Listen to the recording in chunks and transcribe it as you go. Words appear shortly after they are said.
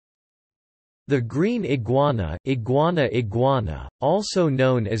The green iguana, iguana, also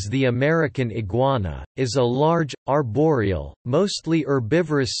known as the American iguana, is a large, arboreal, mostly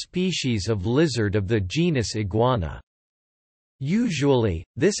herbivorous species of lizard of the genus Iguana. Usually,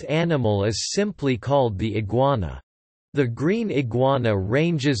 this animal is simply called the iguana. The green iguana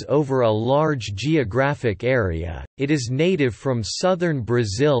ranges over a large geographic area. It is native from southern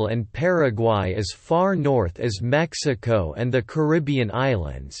Brazil and Paraguay as far north as Mexico and the Caribbean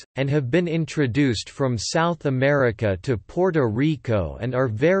islands, and have been introduced from South America to Puerto Rico and are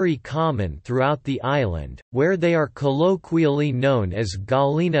very common throughout the island, where they are colloquially known as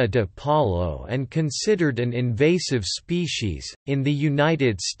gallina de palo and considered an invasive species. In the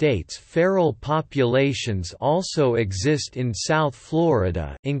United States, feral populations also exist in South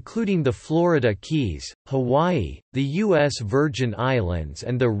Florida, including the Florida Keys, Hawaii, the U.S. Virgin Islands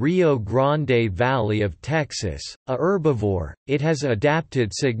and the Rio Grande Valley of Texas. A herbivore, it has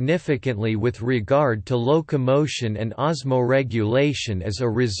adapted significantly with regard to locomotion and osmoregulation as a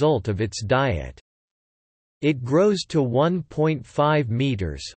result of its diet. It grows to 1.5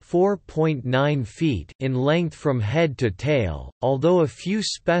 meters (4.9 feet) in length from head to tail, although a few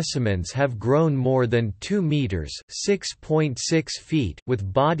specimens have grown more than 2 meters (6.6 feet)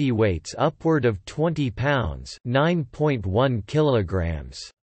 with body weights upward of 20 pounds (9.1 kilograms).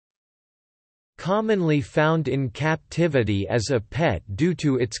 Commonly found in captivity as a pet due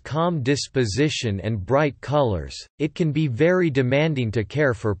to its calm disposition and bright colors, it can be very demanding to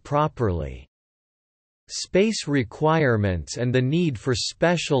care for properly. Space requirements and the need for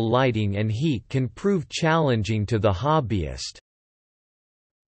special lighting and heat can prove challenging to the hobbyist.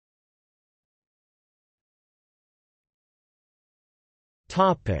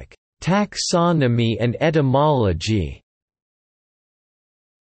 Taxonomy and etymology.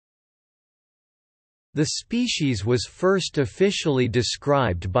 The species was first officially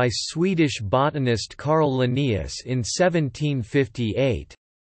described by Swedish botanist Carl Linnaeus in 1758.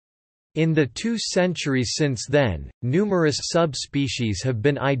 In the 2 centuries since then, numerous subspecies have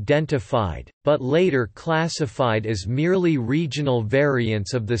been identified, but later classified as merely regional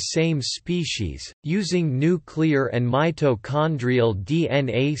variants of the same species, using nuclear and mitochondrial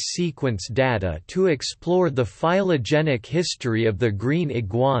DNA sequence data to explore the phylogenetic history of the green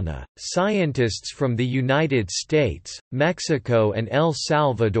iguana. Scientists from the United States, Mexico, and El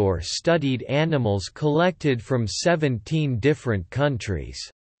Salvador studied animals collected from 17 different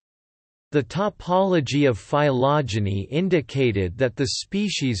countries. The topology of phylogeny indicated that the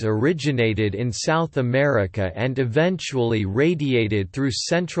species originated in South America and eventually radiated through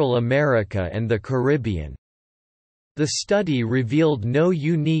Central America and the Caribbean. The study revealed no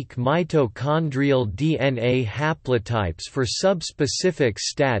unique mitochondrial DNA haplotypes for subspecific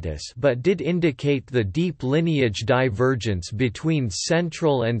status but did indicate the deep lineage divergence between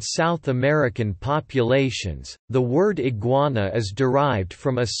Central and South American populations. The word iguana is derived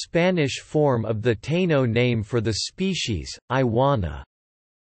from a Spanish form of the Taino name for the species, iguana.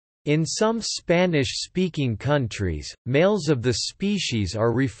 In some Spanish-speaking countries, males of the species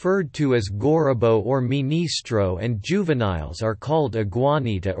are referred to as gorabo or ministro and juveniles are called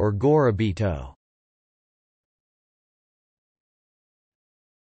iguanita or gorabito.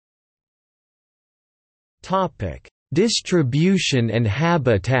 Distribution and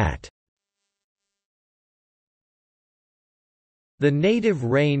habitat. The native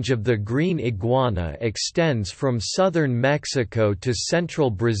range of the green iguana extends from southern Mexico to central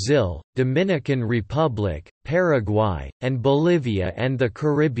Brazil, Dominican Republic, Paraguay, and Bolivia and the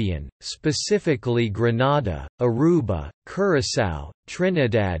Caribbean, specifically Grenada, Aruba, Curaçao,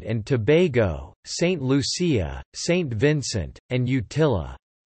 Trinidad and Tobago, St. Lucia, St. Vincent, and Utila.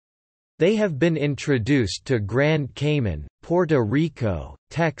 They have been introduced to Grand Cayman, Puerto Rico,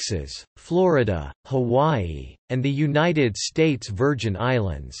 Texas, Florida, Hawaii, and the United States Virgin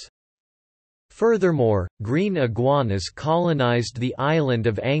Islands. Furthermore, green iguanas colonized the island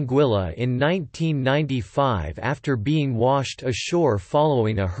of Anguilla in 1995 after being washed ashore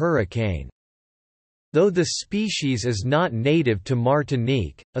following a hurricane. Though the species is not native to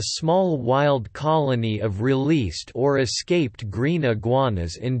Martinique, a small wild colony of released or escaped green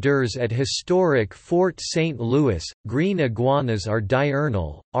iguanas endures at historic Fort St. Louis. Green iguanas are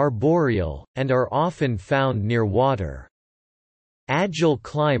diurnal, arboreal, and are often found near water. Agile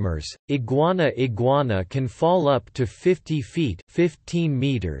climbers, iguana can fall up to 50 feet (15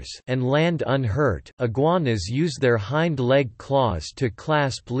 meters) and land unhurt. Iguanas use their hind leg claws to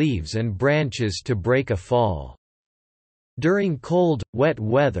clasp leaves and branches to break a fall. During cold, wet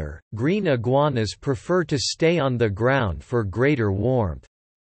weather, green iguanas prefer to stay on the ground for greater warmth.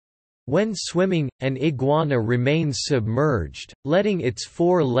 When swimming, an iguana remains submerged, letting its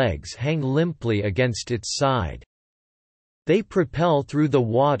four legs hang limply against its side. They propel through the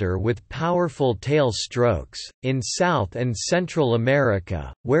water with powerful tail strokes. In South and Central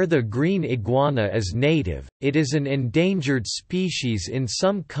America, where the green iguana is native, it is an endangered species in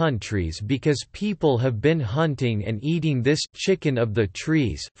some countries because people have been hunting and eating this chicken of the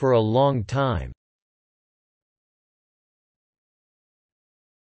trees for a long time.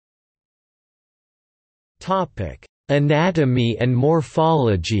 Topic: Anatomy and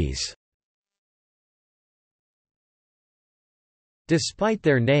morphologies. Despite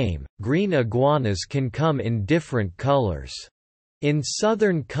their name, green iguanas can come in different colors. In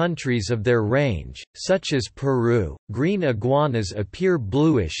southern countries of their range, such as Peru, green iguanas appear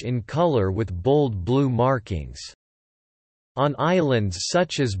bluish in color with bold blue markings. On islands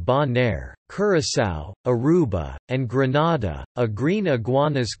such as Bonaire, Curaçao, Aruba, and Grenada, a green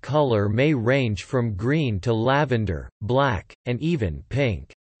iguana's color may range from green to lavender, black, and even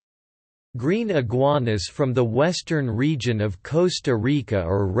pink. Green iguanas from the western region of Costa Rica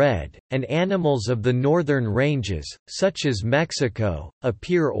are red, and animals of the northern ranges, such as Mexico,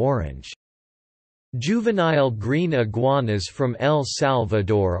 appear orange. Juvenile green iguanas from El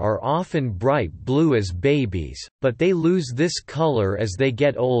Salvador are often bright blue as babies, but they lose this color as they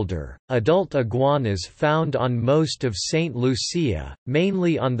get older. Adult iguanas found on most of St. Lucia,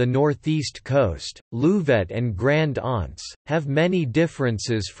 mainly on the northeast coast, Louvet and Grand Anse, have many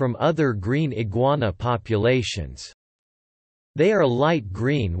differences from other green iguana populations. They are light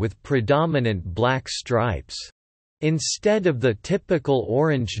green with predominant black stripes. Instead of the typical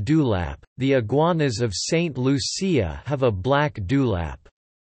orange dewlap, the iguanas of St. Lucia have a black dewlap.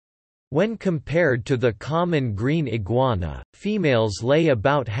 When compared to the common green iguana, females lay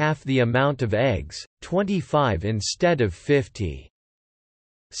about half the amount of eggs, 25 instead of 50.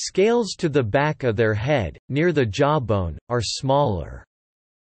 Scales to the back of their head, near the jawbone, are smaller.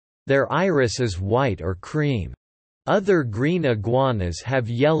 Their iris is white or cream. Other green iguanas have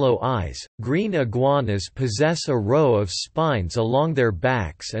yellow eyes. Green iguanas possess a row of spines along their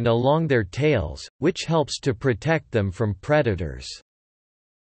backs and along their tails, which helps to protect them from predators.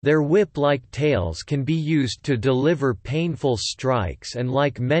 Their whip-like tails can be used to deliver painful strikes, and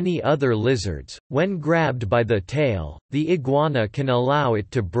like many other lizards, when grabbed by the tail, the iguana can allow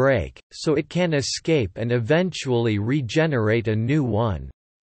it to break, so it can escape and eventually regenerate a new one.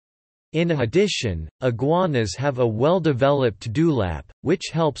 In addition, iguanas have a well-developed dewlap, which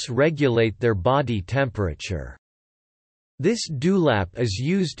helps regulate their body temperature. This dewlap is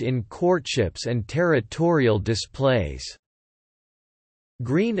used in courtships and territorial displays.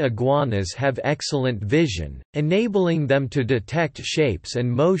 Green iguanas have excellent vision, enabling them to detect shapes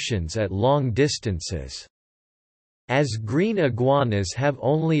and motions at long distances. As green iguanas have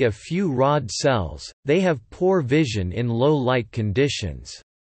only a few rod cells, they have poor vision in low light conditions.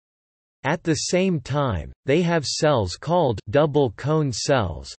 At the same time, they have cells called double cone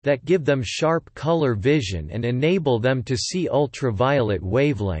cells that give them sharp color vision and enable them to see ultraviolet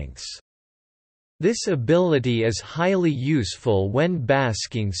wavelengths. This ability is highly useful when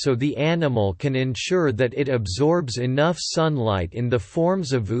basking, so the animal can ensure that it absorbs enough sunlight in the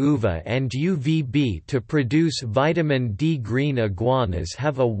forms of UVA and UVB to produce vitamin D. Green iguanas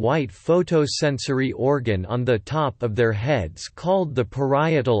have a white photosensory organ on the top of their heads called the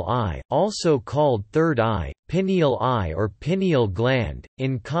parietal eye, also called third eye, pineal eye or pineal gland,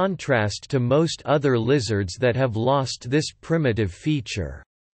 in contrast to most other lizards that have lost this primitive feature.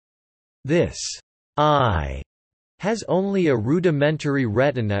 This eye has only a rudimentary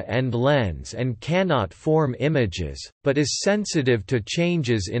retina and lens and cannot form images, but is sensitive to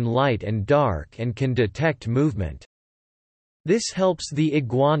changes in light and dark and can detect movement. This helps the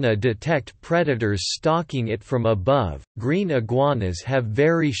iguana detect predators stalking it from above. Green iguanas have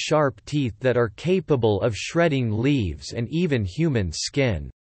very sharp teeth that are capable of shredding leaves and even human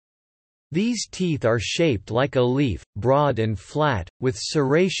skin. These teeth are shaped like a leaf, broad and flat, with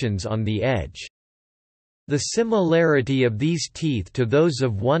serrations on the edge. The similarity of these teeth to those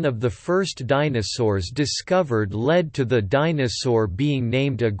of one of the first dinosaurs discovered led to the dinosaur being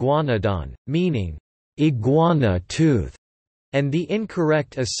named Iguanodon, meaning, iguana tooth, and the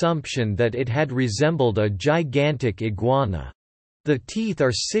incorrect assumption that it had resembled a gigantic iguana. The teeth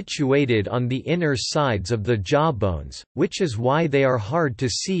are situated on the inner sides of the jawbones, which is why they are hard to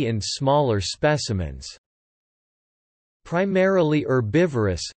see in smaller specimens. Primarily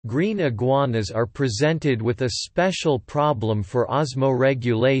herbivorous, green iguanas are presented with a special problem for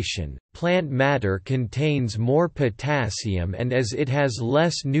osmoregulation. Plant matter contains more potassium, and as it has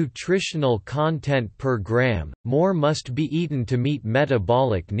less nutritional content per gram, more must be eaten to meet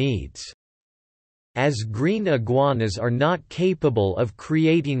metabolic needs. As green iguanas are not capable of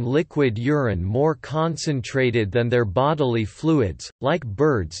creating liquid urine more concentrated than their bodily fluids, like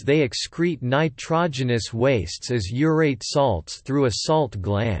birds they excrete nitrogenous wastes as urate salts through a salt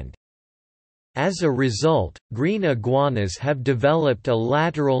gland. As a result, green iguanas have developed a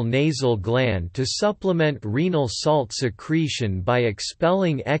lateral nasal gland to supplement renal salt secretion by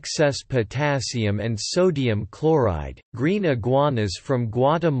expelling excess potassium and sodium chloride. Green iguanas from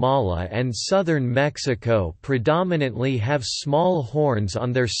Guatemala and southern Mexico predominantly have small horns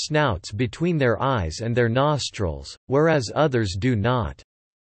on their snouts between their eyes and their nostrils, whereas others do not.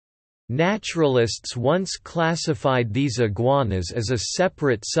 Naturalists once classified these iguanas as a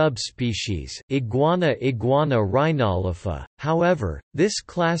separate subspecies, iguana rhinolopha. However, this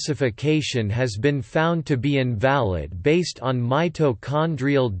classification has been found to be invalid based on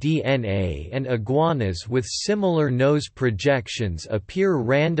mitochondrial DNA, and iguanas with similar nose projections appear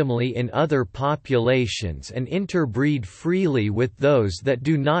randomly in other populations and interbreed freely with those that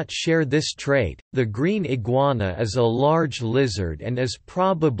do not share this trait. The green iguana is a large lizard and is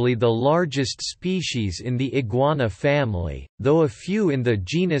probably the largest species in the iguana family, though a few in the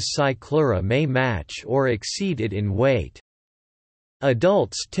genus Cyclura may match or exceed it in weight.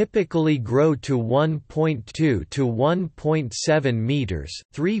 Adults typically grow to 1.2 to 1.7 meters,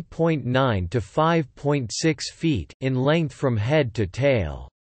 3.9 to 5.6 feet in length from head to tail.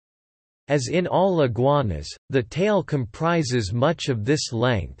 As in all iguanas, the tail comprises much of this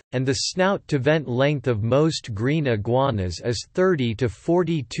length, and the snout-to-vent length of most green iguanas is 30 to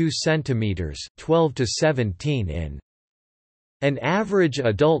 42 cm, 12 to 17 in. An average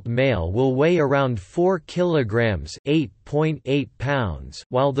adult male will weigh around 4 kg (8.8 pounds),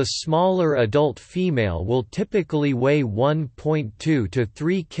 while the smaller adult female will typically weigh 1.2 to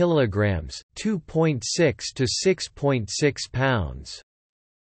 3 kg (2.6 to 6.6 pounds).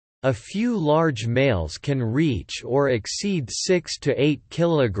 A few large males can reach or exceed 6 to 8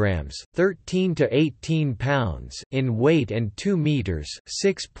 kilograms (13 to 18 pounds) in weight and 2 meters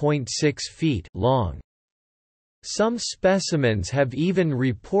 (6.6 feet) long. Some specimens have even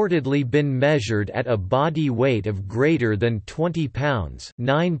reportedly been measured at a body weight of greater than 20 pounds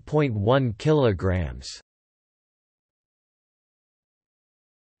 (9.1 kilograms).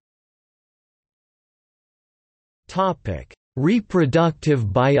 Topic: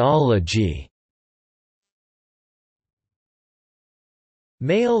 Reproductive biology.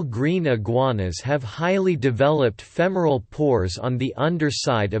 Male green iguanas have highly developed femoral pores on the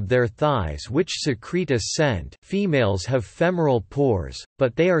underside of their thighs which secrete a scent. Females have femoral pores,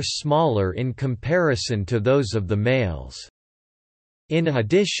 but they are smaller in comparison to those of the males. In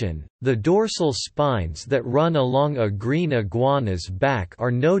addition, the dorsal spines that run along a green iguana's back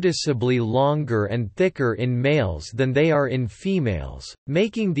are noticeably longer and thicker in males than they are in females,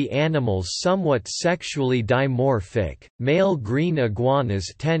 making the animals somewhat sexually dimorphic. Male green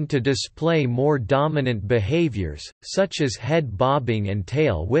iguanas tend to display more dominant behaviors, such as head bobbing and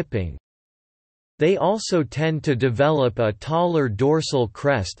tail whipping. They also tend to develop a taller dorsal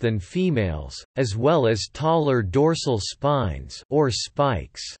crest than females, as well as taller dorsal spines or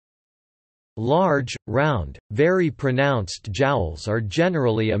spikes. Large, round, very pronounced jowls are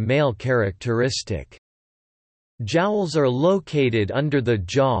generally a male characteristic. Jowls are located under the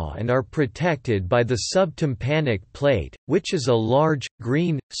jaw and are protected by the subtympanic plate, which is a large,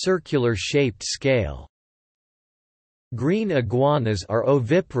 green, circular-shaped scale. Green iguanas are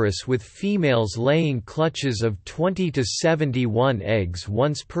oviparous with females laying clutches of 20 to 71 eggs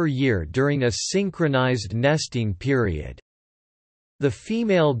once per year during a synchronized nesting period. The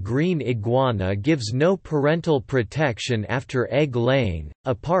female green iguana gives no parental protection after egg laying,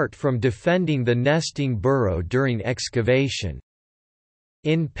 apart from defending the nesting burrow during excavation.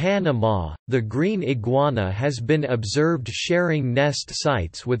 In Panama, the green iguana has been observed sharing nest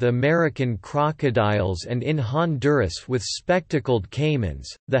sites with American crocodiles, and in Honduras with spectacled caimans.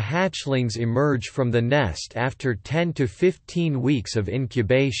 The hatchlings emerge from the nest after 10 to 15 weeks of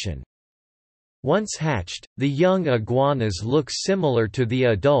incubation. Once hatched, the young iguanas look similar to the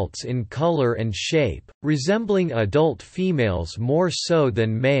adults in color and shape, resembling adult females more so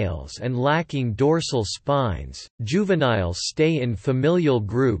than males and lacking dorsal spines. Juveniles stay in familial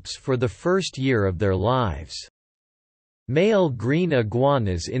groups for the first year of their lives. Male green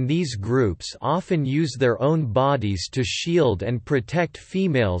iguanas in these groups often use their own bodies to shield and protect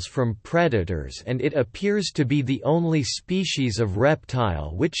females from predators, and it appears to be the only species of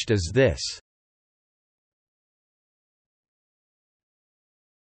reptile which does this.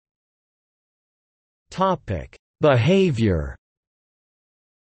 Behavior.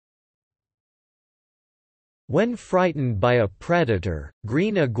 When frightened by a predator,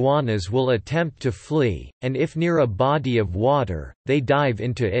 green iguanas will attempt to flee, and if near a body of water, they dive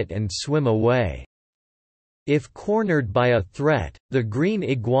into it and swim away. If cornered by a threat, the green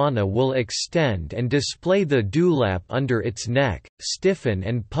iguana will extend and display the dewlap under its neck, stiffen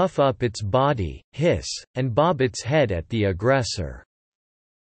and puff up its body, hiss, and bob its head at the aggressor.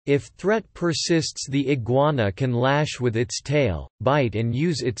 If threat persists, the iguana can lash with its tail, bite and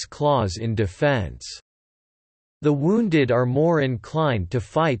use its claws in defense. The wounded are more inclined to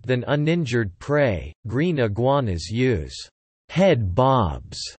fight than uninjured prey. Green iguanas use head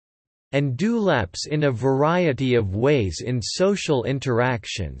bobs and dewlaps in a variety of ways in social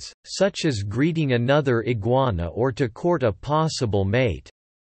interactions, such as greeting another iguana or to court a possible mate.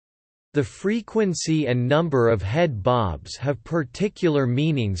 The frequency and number of head bobs have particular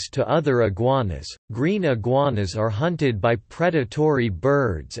meanings to other iguanas. Green iguanas are hunted by predatory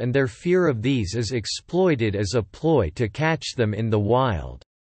birds, and their fear of these is exploited as a ploy to catch them in the wild.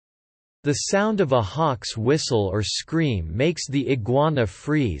 The sound of a hawk's whistle or scream makes the iguana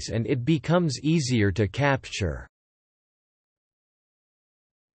freeze, and it becomes easier to capture.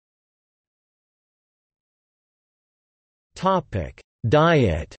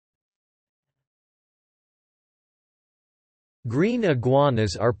 Diet. Green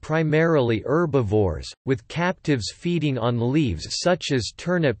iguanas are primarily herbivores, with captives feeding on leaves such as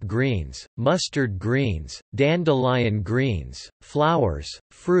turnip greens, mustard greens, dandelion greens, flowers,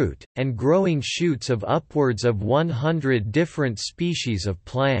 fruit, and growing shoots of upwards of 100 different species of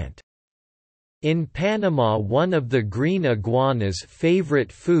plant. In Panama, one of the green iguana's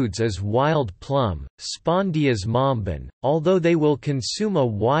favorite foods is wild plum, Spondias mamban. Although they will consume a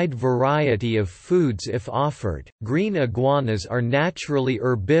wide variety of foods if offered, green iguanas are naturally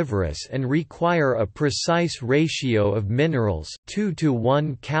herbivorous and require a precise ratio of minerals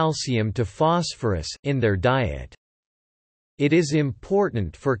 2:1 calcium to phosphorus in their diet. It is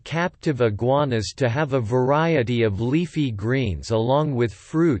important for captive iguanas to have a variety of leafy greens along with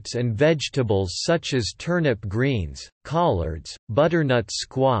fruits and vegetables such as turnip greens, collards, butternut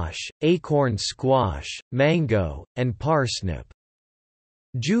squash, acorn squash, mango, and parsnip.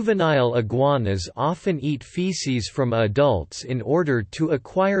 Juvenile iguanas often eat feces from adults in order to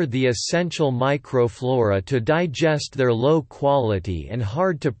acquire the essential microflora to digest their low quality and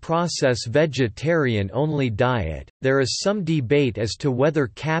hard to process vegetarian-only diet. There is some debate as to whether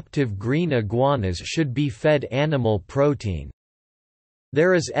captive green iguanas should be fed animal protein.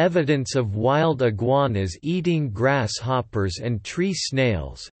 There is evidence of wild iguanas eating grasshoppers and tree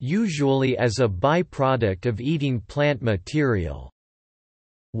snails, usually as a byproduct of eating plant material.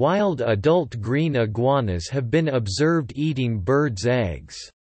 Wild adult green iguanas have been observed eating birds' eggs.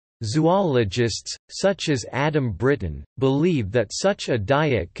 Zoologists, such as Adam Britton, believe that such a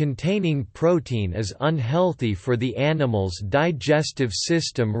diet containing protein is unhealthy for the animal's digestive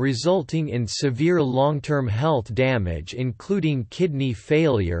system, resulting in severe long-term health damage including kidney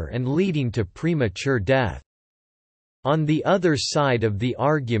failure and leading to premature death. On the other side of the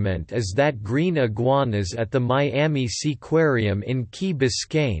argument is that green iguanas at the Miami Seaquarium in Key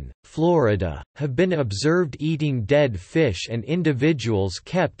Biscayne, Florida, have been observed eating dead fish, and individuals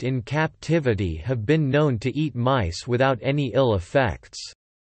kept in captivity have been known to eat mice without any ill effects.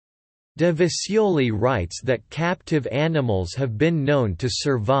 De Visioli writes that captive animals have been known to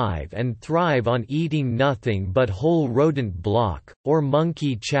survive and thrive on eating nothing but whole rodent block, or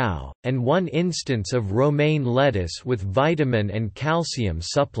monkey chow, and one instance of romaine lettuce with vitamin and calcium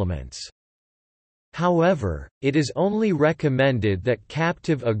supplements. However, it is only recommended that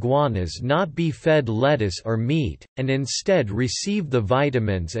captive iguanas not be fed lettuce or meat, and instead receive the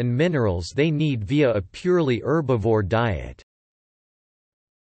vitamins and minerals they need via a purely herbivore diet.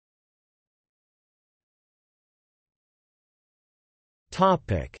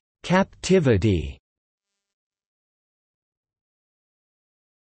 Captivity.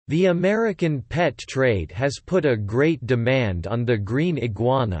 The American pet trade has put a great demand on the green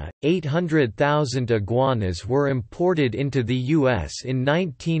iguana. 800,000 iguanas were imported into the U.S. in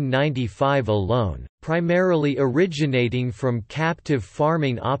 1995 alone, primarily originating from captive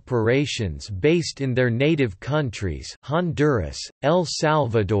farming operations based in their native countries Honduras, El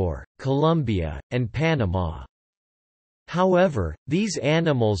Salvador, Colombia, and Panama. However, these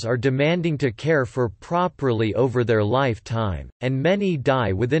animals are demanding to care for properly over their lifetime, and many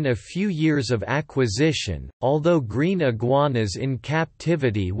die within a few years of acquisition. Although green iguanas in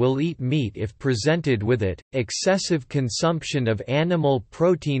captivity will eat meat if presented with it, excessive consumption of animal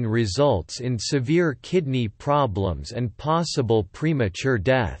protein results in severe kidney problems and possible premature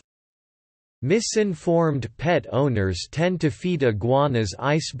death. Misinformed pet owners tend to feed iguanas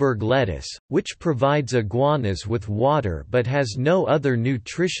iceberg lettuce, which provides iguanas with water but has no other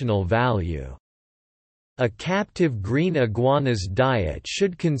nutritional value. A captive green iguana's diet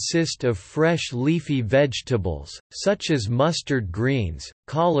should consist of fresh leafy vegetables, such as mustard greens,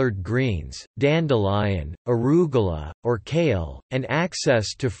 collard greens, dandelion, arugula, or kale, and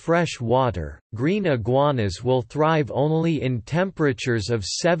access to fresh water. Green iguanas will thrive only in temperatures of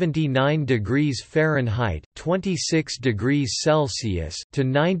 79 degrees Fahrenheit (26 degrees Celsius) to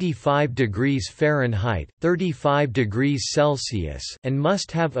 95 degrees Fahrenheit (35 degrees Celsius) and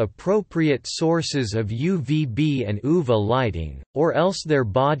must have appropriate sources of UVB and UVA lighting, or else their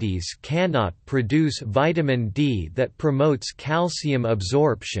bodies cannot produce vitamin D that promotes calcium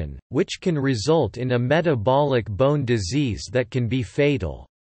absorption, which can result in a metabolic bone disease that can be fatal.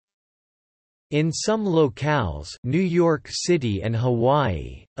 In some locales, New York City and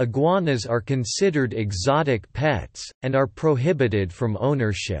Hawaii, iguanas are considered exotic pets, and are prohibited from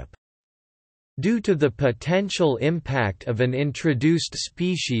ownership. Due to the potential impact of an introduced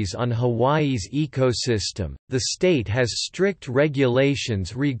species on Hawaii's ecosystem, the state has strict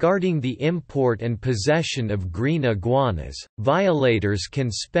regulations regarding the import and possession of green iguanas. Violators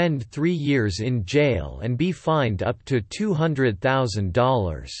can spend 3 years in jail and be fined up to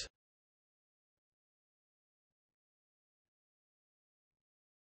 $200,000.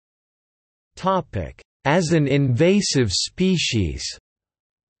 As an invasive species.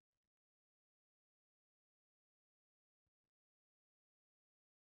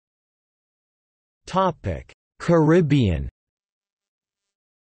 Caribbean.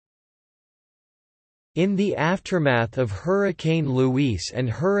 In the aftermath of Hurricane Luis and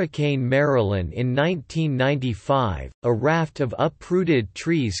Hurricane Marilyn in 1995, a raft of uprooted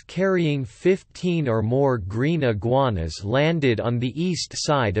trees carrying 15 or more green iguanas landed on the east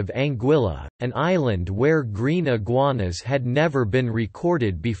side of Anguilla, an island where green iguanas had never been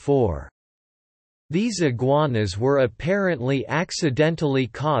recorded before. These iguanas were apparently accidentally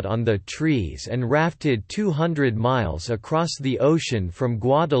caught on the trees and rafted 200 miles across the ocean from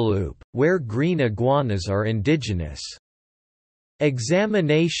Guadeloupe, where green iguanas are indigenous.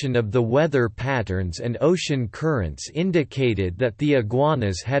 Examination of the weather patterns and ocean currents indicated that the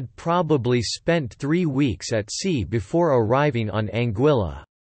iguanas had probably spent 3 weeks at sea before arriving on Anguilla.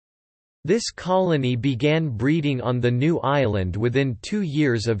 This colony began breeding on the new island within 2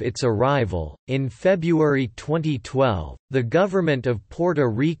 years of its arrival. In February 2012, the government of Puerto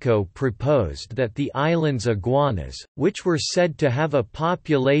Rico proposed that the island's iguanas, which were said to have a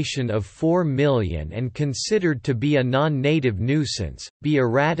population of 4 million and considered to be a non-native nuisance, be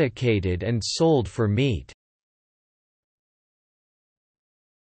eradicated and sold for meat.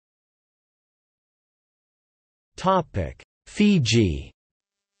 Fiji.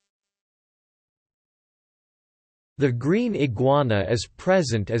 The green iguana is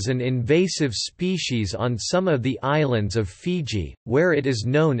present as an invasive species on some of the islands of Fiji, where it is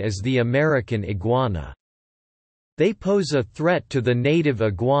known as the American iguana. They pose a threat to the native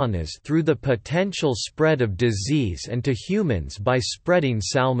iguanas through the potential spread of disease and to humans by spreading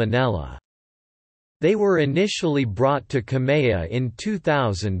salmonella. They were initially brought to Kamea in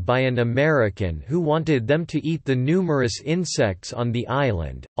 2000 by an American who wanted them to eat the numerous insects on the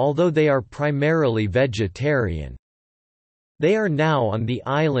island, although they are primarily vegetarian. They are now on the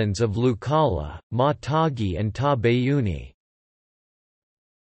islands of Lukala, Matagi and Tabayuni.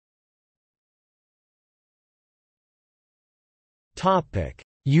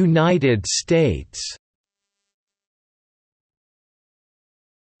 United States.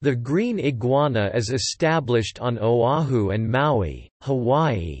 The green iguana is established on Oahu and Maui,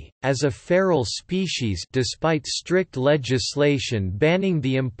 Hawaii, as a feral species despite strict legislation banning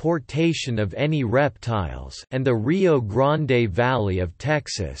the importation of any reptiles, and the Rio Grande Valley of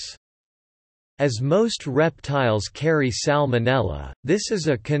Texas. As most reptiles carry salmonella, this is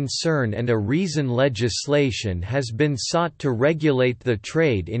a concern and a reason legislation has been sought to regulate the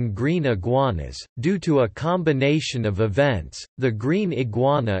trade in green iguanas. Due to a combination of events, the green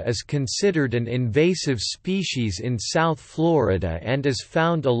iguana is considered an invasive species in South Florida and is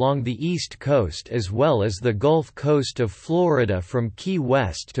found along the East Coast as well as the Gulf Coast of Florida from Key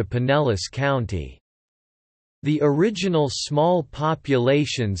West to Pinellas County. The original small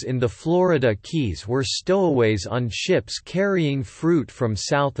populations in the Florida Keys were stowaways on ships carrying fruit from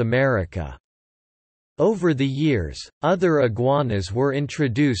South America. Over the years, other iguanas were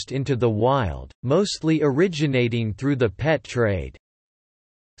introduced into the wild, mostly originating through the pet trade.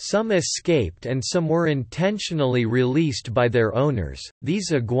 Some escaped and some were intentionally released by their owners.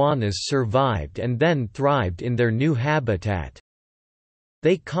 These iguanas survived and then thrived in their new habitat.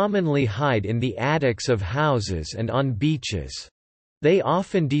 They commonly hide in the attics of houses and on beaches. They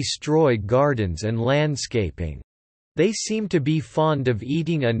often destroy gardens and landscaping. They seem to be fond of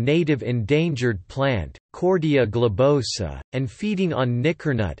eating a native endangered plant, Cordia globosa, and feeding on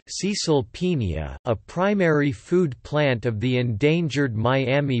nickernut, a primary food plant of the endangered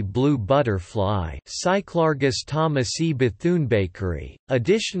Miami blue butterfly, Cyclargus thomasi bethune-bakeri.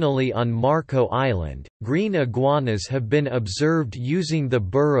 Additionally, on Marco Island, green iguanas have been observed using the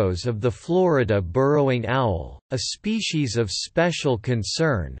burrows of the Florida burrowing owl, a species of special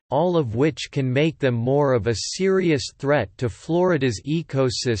concern, all of which can make them more of a serious threat to Florida's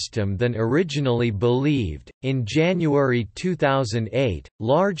ecosystem than originally believed. In January 2008,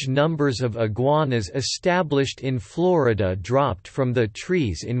 large numbers of iguanas established in Florida dropped from the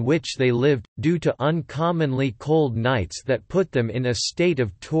trees in which they lived, due to uncommonly cold nights that put them in a state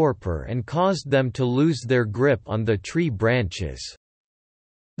of torpor and caused them to lose their grip on the tree branches.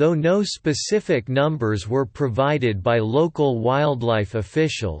 Though no specific numbers were provided by local wildlife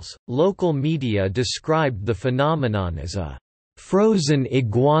officials, local media described the phenomenon as a frozen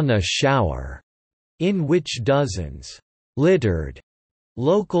iguana shower, in which dozens littered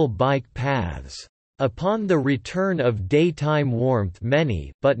local bike paths. Upon the return of daytime warmth,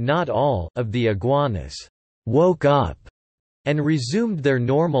 many, but not all, of the iguanas woke up and resumed their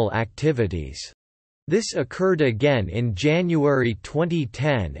normal activities. This occurred again in January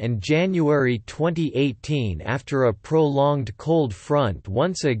 2010 and January 2018 after a prolonged cold front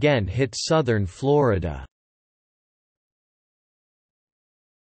once again hit southern Florida.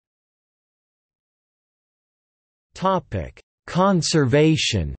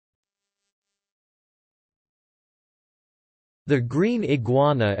 Conservation. The green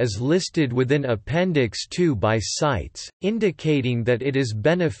iguana is listed within Appendix 2 by CITES, indicating that it is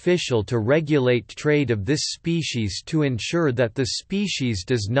beneficial to regulate trade of this species to ensure that the species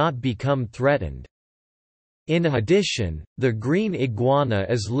does not become threatened. In addition, the green iguana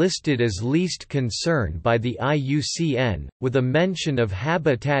is listed as least concern by the IUCN, with a mention of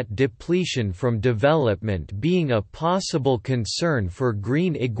habitat depletion from development being a possible concern for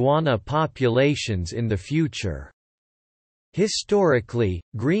green iguana populations in the future. Historically,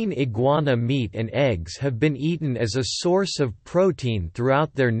 green iguana meat and eggs have been eaten as a source of protein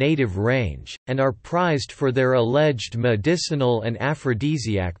throughout their native range, and are prized for their alleged medicinal and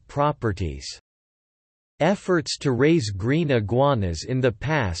aphrodisiac properties. Efforts to raise green iguanas in the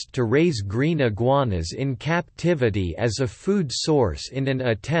past to raise green iguanas in captivity as a food source in an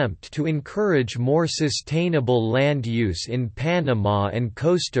attempt to encourage more sustainable land use in Panama and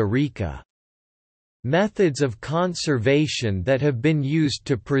Costa Rica. Methods of conservation that have been used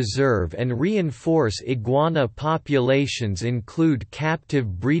to preserve and reinforce iguana populations include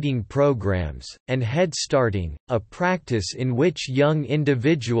captive breeding programs, and headstarting, a practice in which young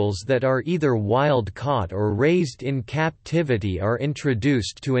individuals that are either wild-caught or raised in captivity are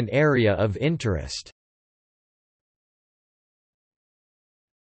introduced to an area of interest.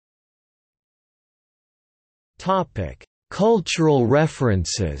 Cultural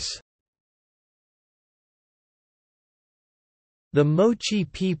references. The Mochi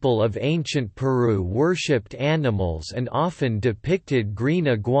people of ancient Peru worshipped animals and often depicted green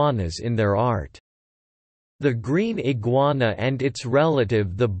iguanas in their art. The green iguana and its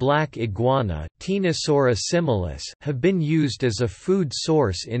relative the black iguana Tenosaura similis have been used as a food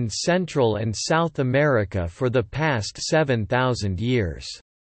source in Central and South America for the past 7,000 years.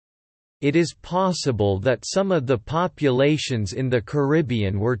 It is possible that some of the populations in the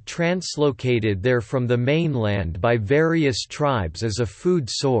Caribbean were translocated there from the mainland by various tribes as a food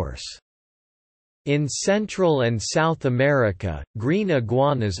source. In Central and South America, green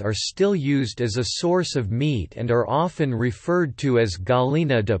iguanas are still used as a source of meat and are often referred to as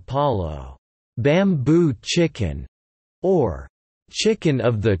gallina de palo, bamboo chicken, or chicken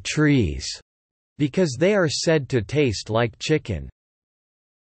of the trees, because they are said to taste like chicken.